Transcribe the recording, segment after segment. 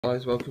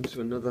Guys, welcome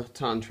to another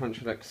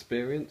tarantula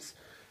experience.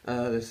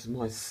 This is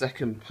my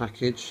second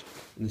package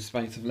in the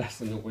space of less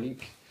than a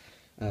week.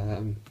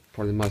 Probably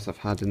the most I've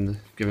had in the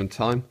given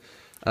time.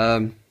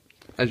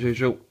 As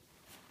usual,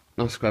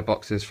 nice square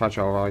boxes,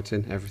 fragile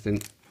writing,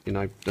 everything, you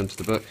know, done to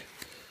the book.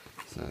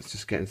 So let's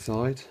just get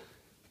inside.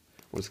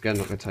 Once again, I'm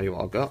not going to tell you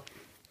what I've got,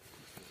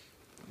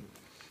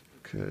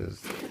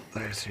 because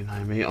those who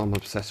know me, I'm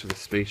obsessed with the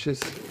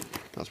species.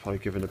 That's probably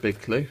given a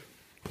big clue.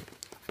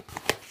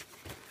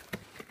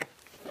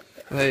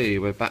 Hey,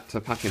 we're back to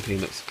packing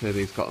peanuts.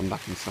 Clearly he's got them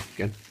back in stock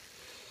again.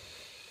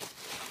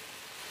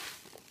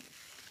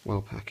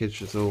 Well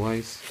packaged as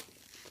always.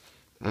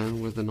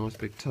 And with a nice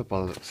big tub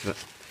by the looks of it.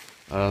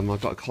 I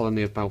got a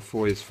colony of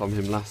Balfours from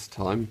him last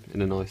time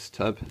in a nice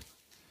tub.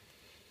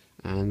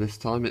 And this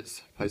time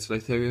it's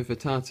Poecilotheria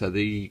Vittata,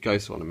 the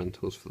ghost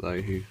ornamentals for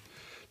those who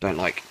don't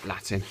like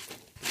Latin.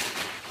 Just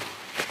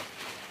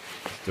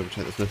double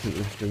check there's nothing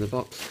left in the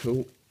box.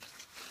 Cool.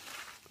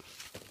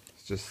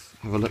 Just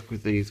have a look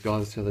with these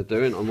guys how they're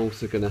doing. I'm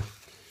also going to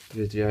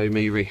video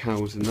me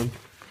rehousing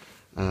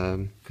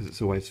them because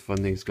it's always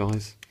fun, these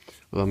guys.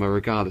 Although my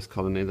regardless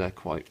colony, they're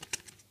quite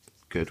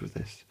good with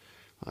this.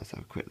 Let's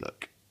have a quick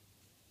look.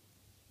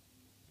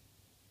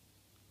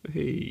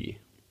 Hey,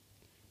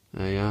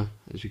 there you are,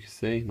 as you can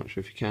see. Not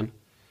sure if you can.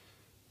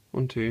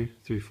 1, 2,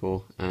 3,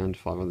 4 and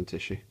 5 on the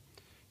tissue.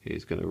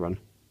 He's going to run.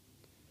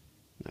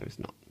 No, he's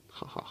not.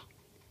 Haha.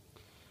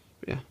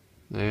 But yeah,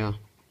 there you are.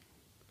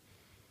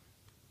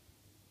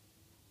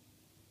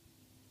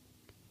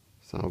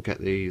 So I'll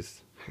get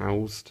these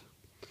housed.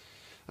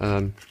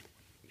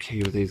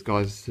 Key with these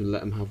guys is to let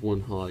them have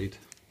one hide.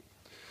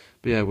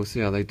 But yeah, we'll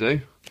see how they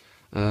do.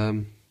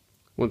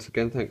 Once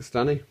again, thanks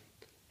Danny.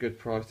 Good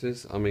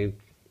prices. I mean,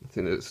 I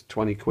think it's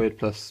 20 quid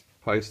plus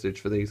postage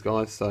for these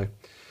guys, so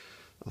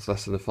that's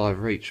less than a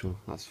 £5 each. Well,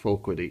 that's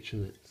 £4 each,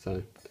 isn't it?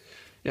 So,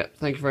 yeah,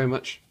 thank you very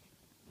much.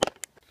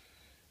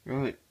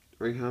 Right,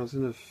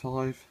 rehousing of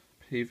 5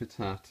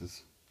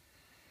 P.vittatas.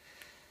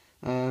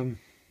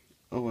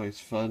 Always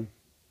fun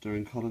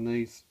doing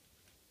colonies.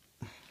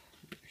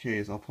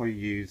 Here's, I'll probably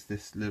use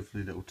this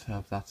lovely little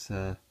tub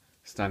that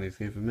Stanley's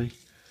given me.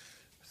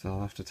 So I'll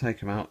have to take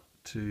them out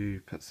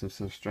to put some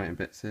substrate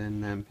bits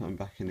in, then put them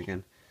back in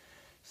again.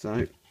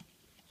 So,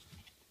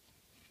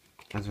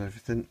 as with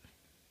everything,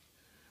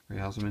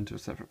 rehouse them into a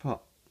separate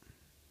pot.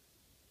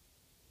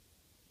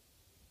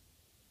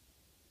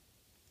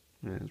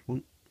 There's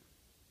one.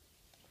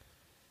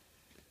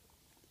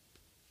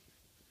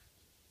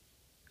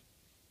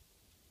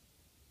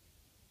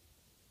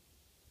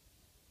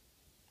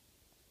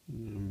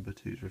 Number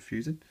 2 is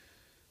refusing.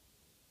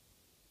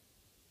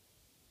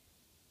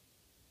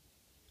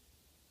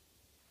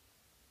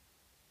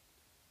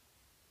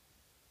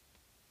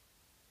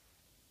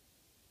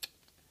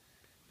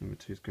 Number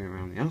 2 is going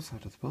around the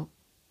outside of the pot.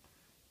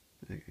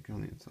 There you go,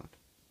 on the inside.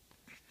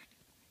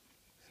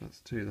 So that's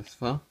 2 thus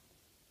far.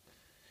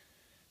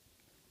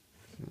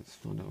 So let's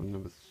find out what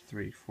number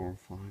 3, 4 and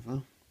 5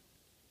 are.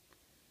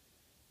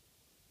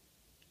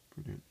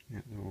 Brilliant.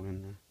 Yeah, they're all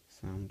in there.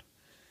 Sound.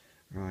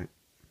 Right.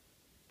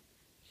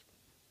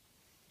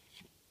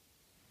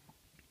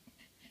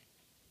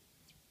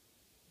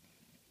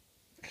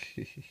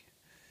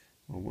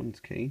 Well, one's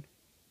keen.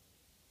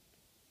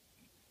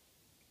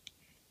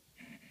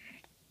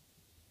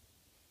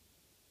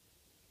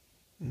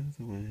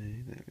 Other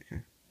way, there we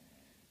go.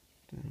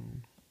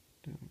 Down,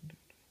 down, down, down.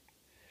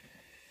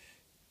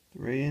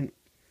 3 in.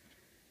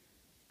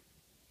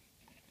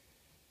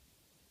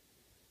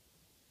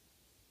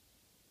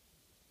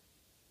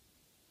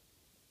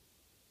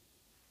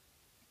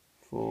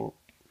 4.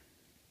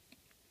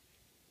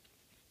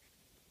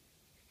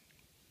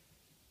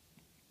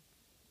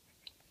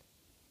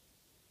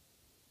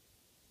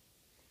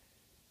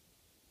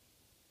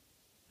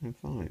 And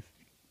 5.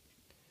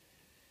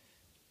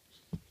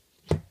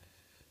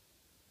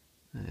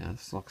 Yeah,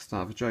 it's like the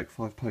start of a joke.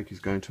 5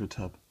 pokies going to a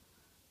tub.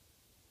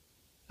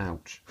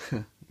 Ouch. Nah,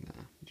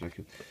 I'm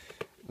joking.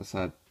 I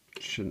said,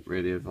 shouldn't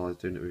really advise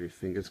doing it with your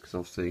fingers, because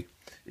obviously,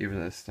 even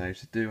at this stage,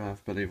 they do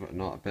have, believe it or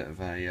not, a bit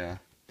of a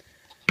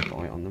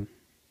bite on them.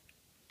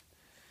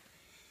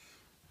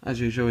 As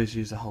usual, always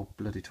use a whole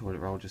bloody toilet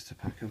roll just to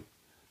pack them,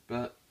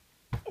 but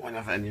I won't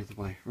have it any other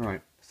way.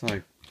 Right,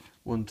 so,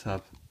 1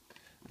 tub.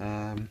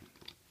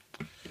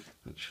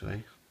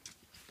 Actually,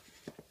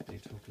 I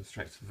need to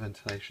construct some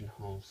ventilation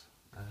holes.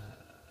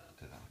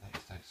 Do that with later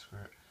stage, screw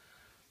it.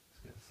 Let's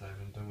get this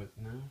over and done with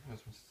now.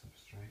 Where's my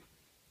substrate?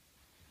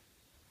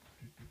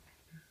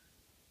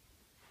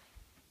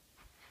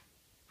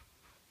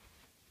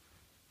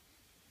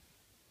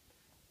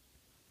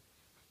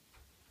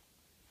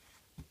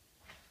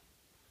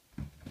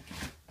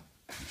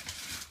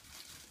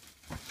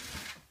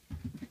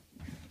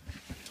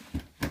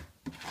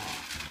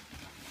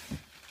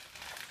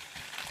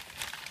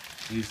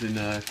 Using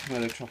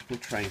communal tropical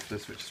train for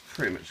this, which is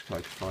pretty much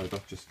coated fibre,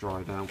 just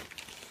dried out.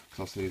 Because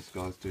obviously these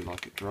guys do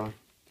like it dry. I'm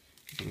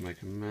going to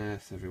make a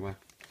mess everywhere.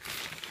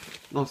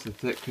 Nice and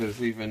thick,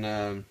 because even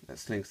at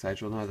sting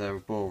stage, although they're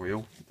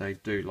arboreal, they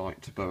do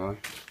like to burrow.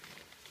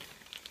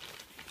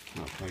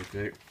 That's what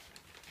they do.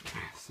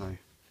 So, I'll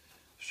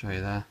show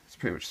you there. It's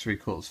pretty much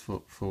 3/4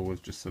 foot full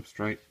with just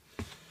substrate.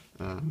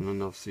 And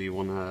then obviously you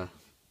want to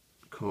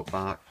cut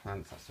bark,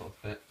 plants, that sort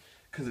of bit.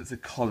 Because it's a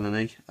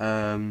colony,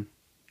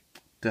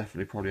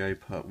 definitely probably only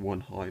put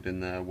one hide in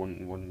there,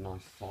 one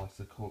nice slice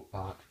of cork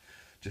bark,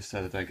 just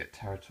so they don't get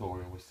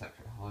territorial with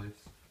separate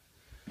hives.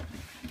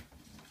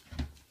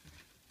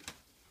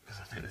 Because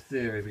I think the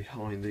theory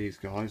behind these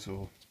guys,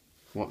 or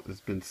what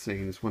has been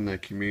seen, is when they're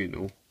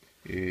communal,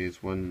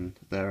 is when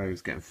their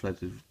areas getting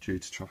flooded due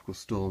to tropical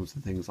storms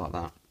and things like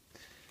that.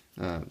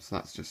 So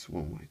that's just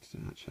one way to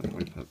do it. Actually, I've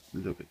probably put a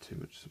little bit too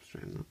much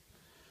substrate in that.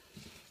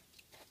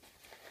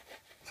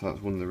 So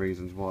that's one of the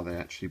reasons why they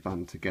actually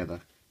band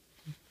together.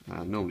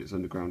 Normally it's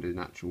underground in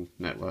actual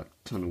network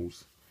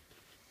tunnels.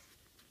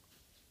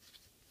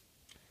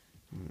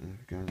 There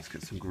we go, let's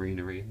get some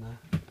greenery in there.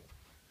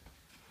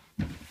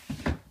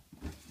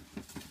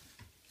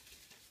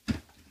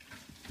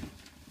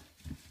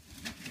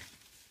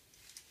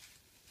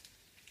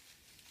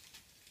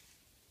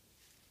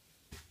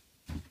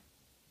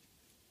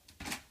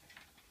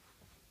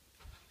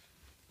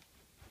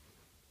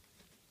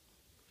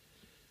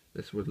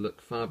 This would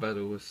look far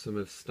better with some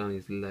of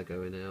Stanley's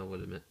Lego in here, I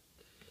will admit.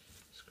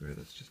 Screw it,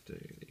 let's just do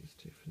these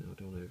two for now, I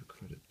don't want to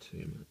overcrowd it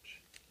too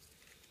much.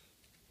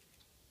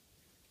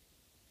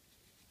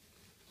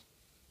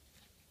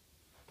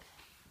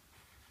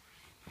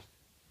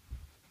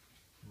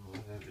 Oh,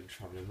 they've been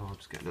travelling hard,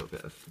 just get a little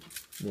bit of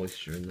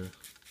moisture in there.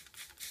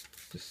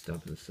 Just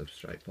stab the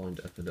substrate, bind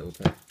it up a little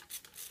bit.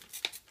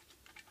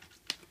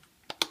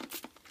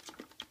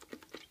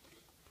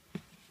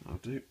 That'll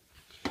do.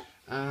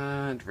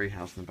 And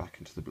rehouse them back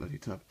into the bloody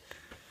tub.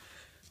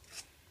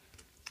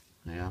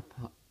 Yeah,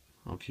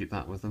 I'll keep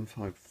that with them,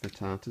 5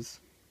 Vittatas.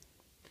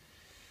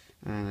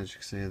 And as you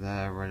can see,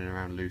 they're running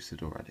around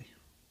lucid already.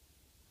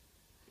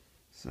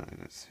 So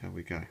let's see how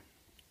we go.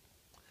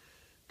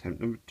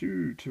 Attempt number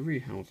 2 to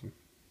rehouse them.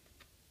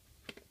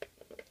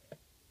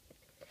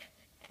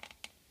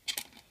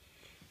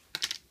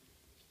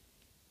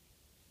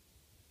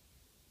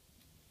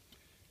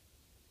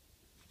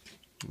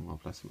 Oh,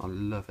 bless them. I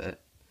love it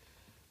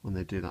when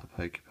they do that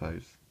pokey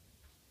pose.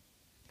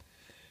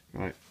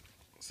 Right,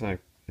 so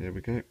here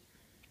we go.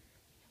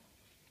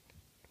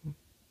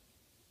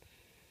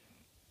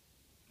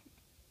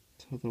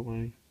 T'other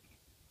way.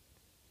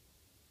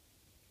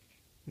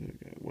 There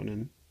we go, one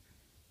in.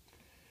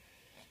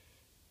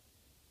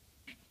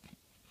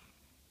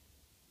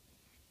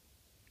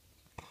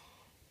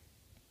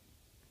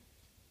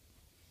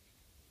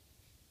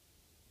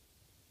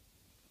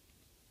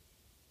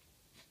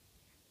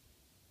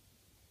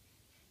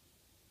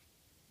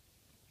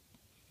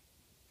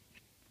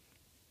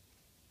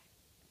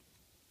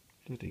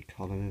 Bloody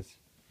colonies.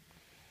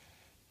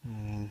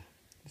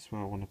 That's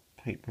where I want a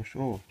paintbrush.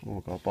 Oh,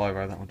 I've got a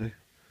biro, that'll do.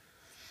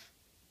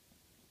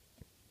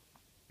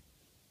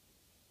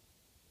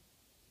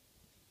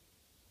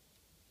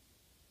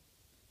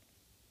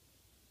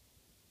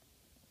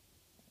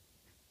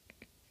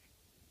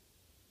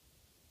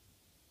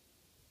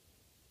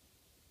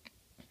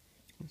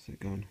 Let's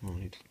go and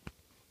hide.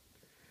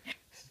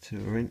 So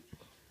 2 are in.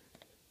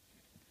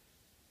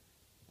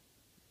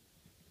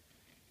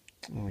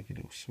 Oh, you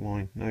little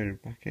swine. No,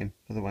 back in.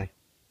 Other way.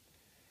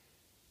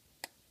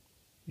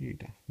 You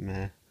daft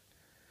mare.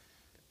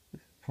 The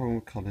problem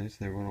with colonies,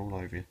 they run all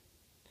over you.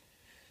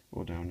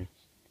 Or down you.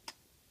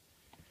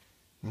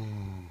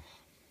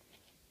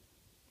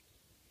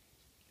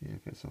 Yeah,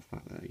 piss off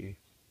back there, you.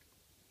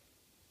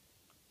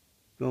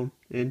 Go on,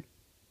 in.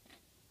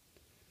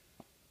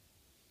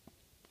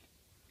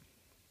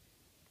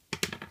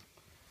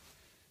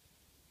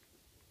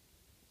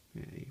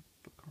 Yeah, you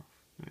fuck off.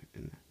 No,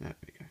 in there. There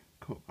we go.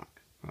 Caught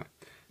back. Right.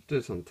 Do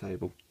this on the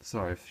table.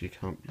 Sorry if you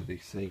can't really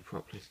see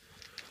properly.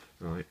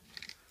 Right.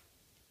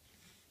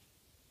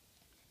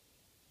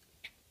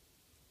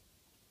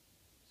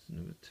 So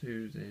number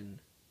 2's in.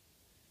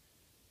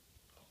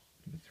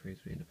 Number 3's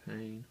being a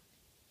pain.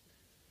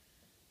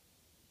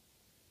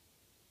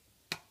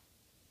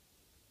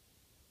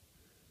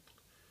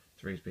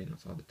 Three's been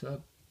outside the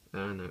tub.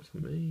 And now it's for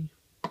me.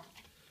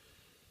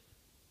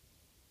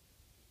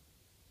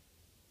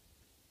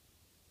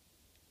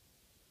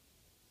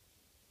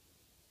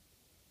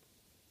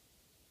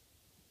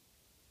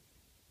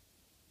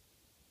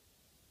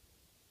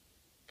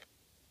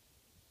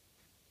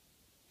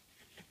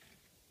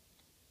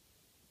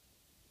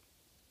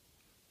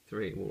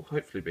 Three will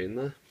hopefully be in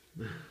there.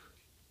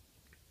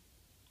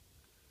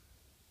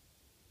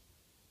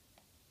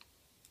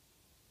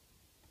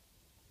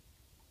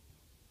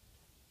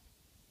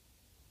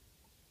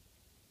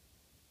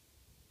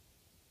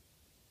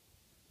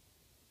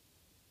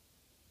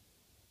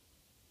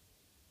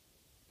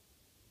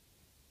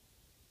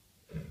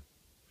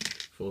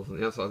 Fourth on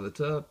the outside of the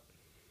tub.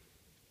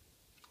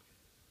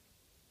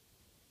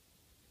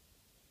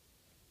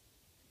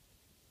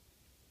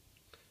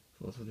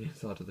 Fourth on the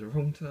inside of the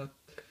wrong tub.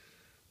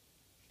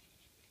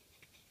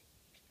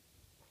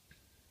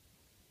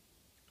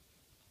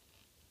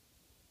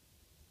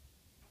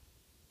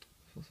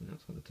 Fourth on the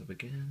outside the tub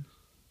again.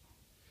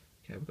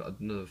 Okay, we've got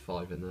another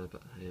 5 in there,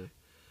 but hey.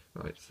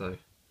 Right, so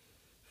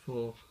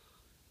 4,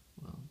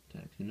 well,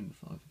 technically number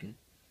 5 again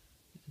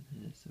is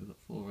in here, so we've got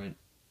 4 in,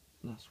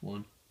 last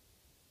one.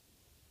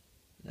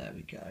 There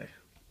we go,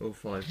 all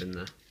 5 in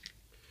there.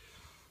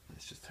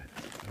 Let's just take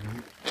that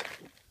out.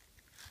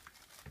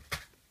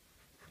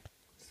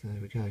 So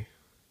there we go.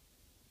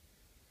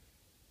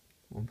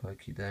 1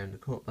 pokey down the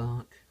cut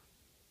bark.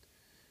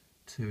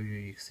 2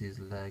 you can see his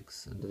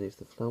legs underneath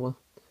the flower.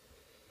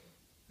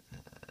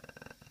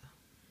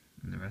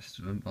 And the rest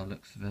of them, by the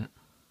looks of it,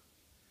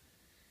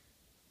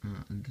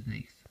 are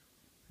underneath,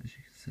 as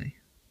you can see.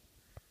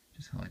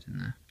 Just hiding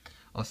there.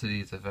 Also,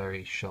 these are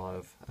very shy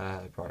of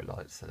bright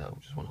lights, so they'll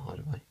just want to hide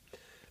away.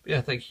 But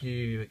yeah, thank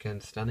you again,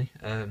 Stanny.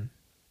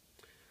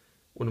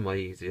 One of my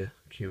easier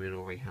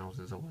communal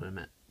rehouses, I will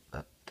admit.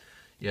 But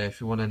yeah, if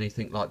you want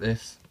anything like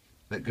this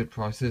at good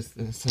prices,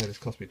 let's say this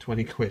cost me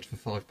 20 quid for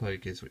 5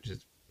 pokies, which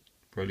is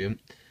brilliant.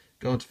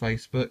 Go onto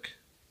Facebook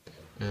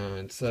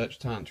and search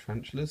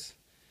tarantulas.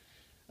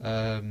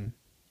 They're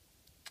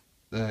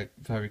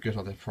very good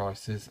on their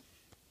prices.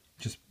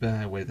 Just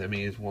bear with him,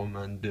 he is one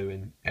man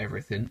doing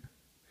everything.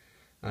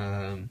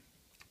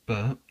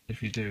 But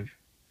if you do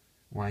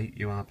wait,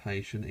 you are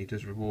patient, he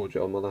does reward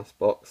you. On my last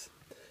box,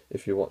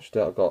 if you watched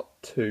it, I got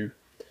 2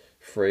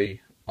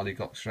 free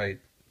oligoxrade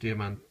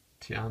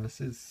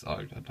diamantianuses.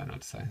 I don't know how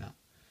to say that.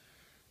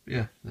 But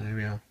yeah, there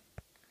we are.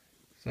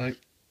 So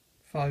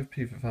 5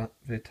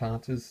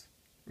 P.vittatas,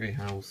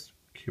 rehoused,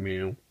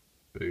 communal,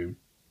 boom.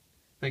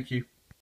 Thank you.